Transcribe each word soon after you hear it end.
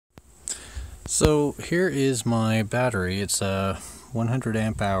So here is my battery. It's a 100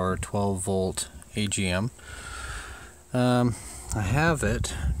 amp hour 12 volt AGM. I have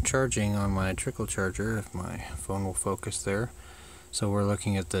it charging on my trickle charger, if my phone will focus there. So we're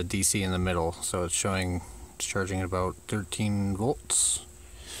looking at the DC in the middle, so it's showing it's charging at about 13 volts.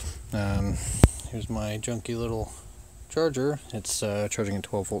 Here's my junky little charger. It's charging at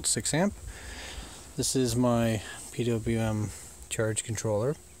 12 volts 6 amp. This is my PWM charge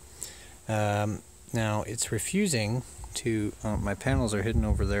controller. Now it's refusing to, my panels are hidden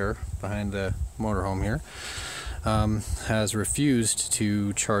over there behind the motorhome here, has refused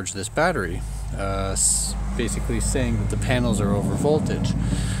to charge this battery, basically saying that the panels are over voltage.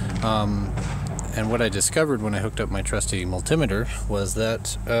 And what I discovered when I hooked up my trusty multimeter was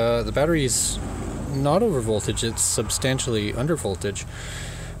that the battery's not over voltage, it's substantially under voltage.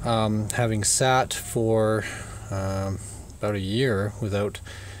 Having sat for about a year without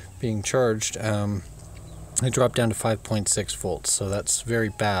being charged, it dropped down to 5.6 volts, so that's very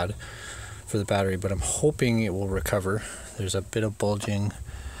bad for the battery, but I'm hoping it will recover. There's a bit of bulging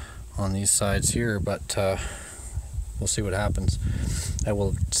on these sides here, but we'll see what happens. I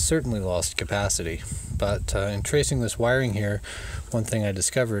will certainly lost capacity, but in tracing this wiring here, one thing I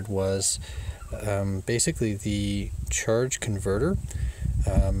discovered was basically the charge converter,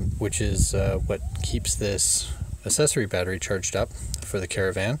 which is what keeps this accessory battery charged up for the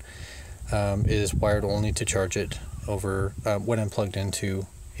Caravan, is wired only to charge it over when I'm plugged into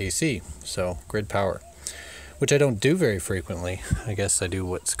AC, so grid power, which I don't do very frequently. I guess I do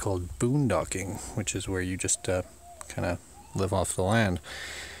what's called boondocking, which is where you just kind of live off the land.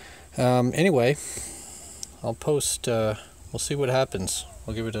 Anyway, I'll post, we'll see what happens.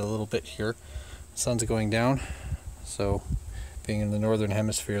 I'll give it a little bit here. The sun's going down, so being in the northern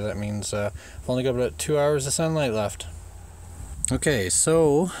hemisphere, that means I've only got about 2 hours of sunlight left. Okay,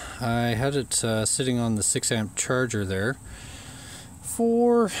 so I had it sitting on the 6 amp charger there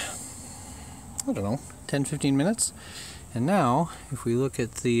for, I don't know, 10-15 minutes. And now, if we look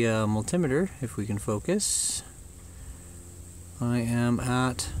at the multimeter, if we can focus, I am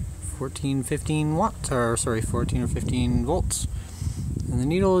at 14 or 15 volts. And the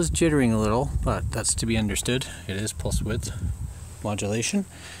needle is jittering a little, but that's to be understood. It is pulse width modulation.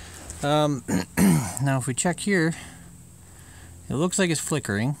 Now if we check here, it looks like it's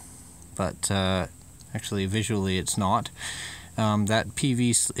flickering, but actually visually it's not. That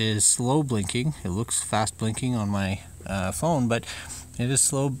PV is slow blinking. It looks fast blinking on my phone, but it is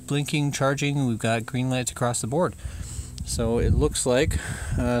slow blinking, charging. We've got green lights across the board. So it looks like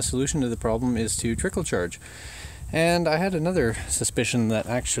a solution to the problem is to trickle charge. And I had another suspicion that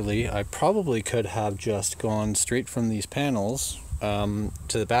actually I probably could have just gone straight from these panels to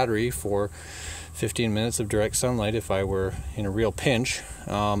the battery for 15 minutes of direct sunlight if I were in a real pinch,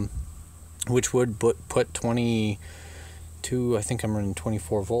 which would put 22, I think I'm running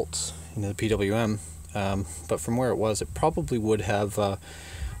 24 volts into the PWM, but from where it was, it probably would have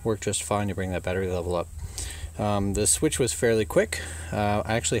worked just fine to bring that battery level up. The switch was fairly quick. I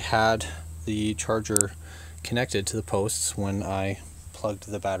actually had the charger connected to the posts when I plugged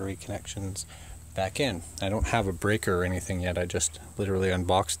the battery connections back in. I don't have a breaker or anything yet. I just literally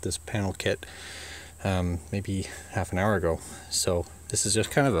unboxed this panel kit maybe half an hour ago. So this is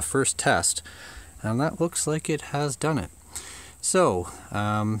just kind of a first test, and that looks like it has done it. So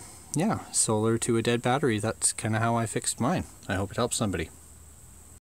yeah, solar to a dead battery, that's kind of how I fixed mine. I hope it helps somebody.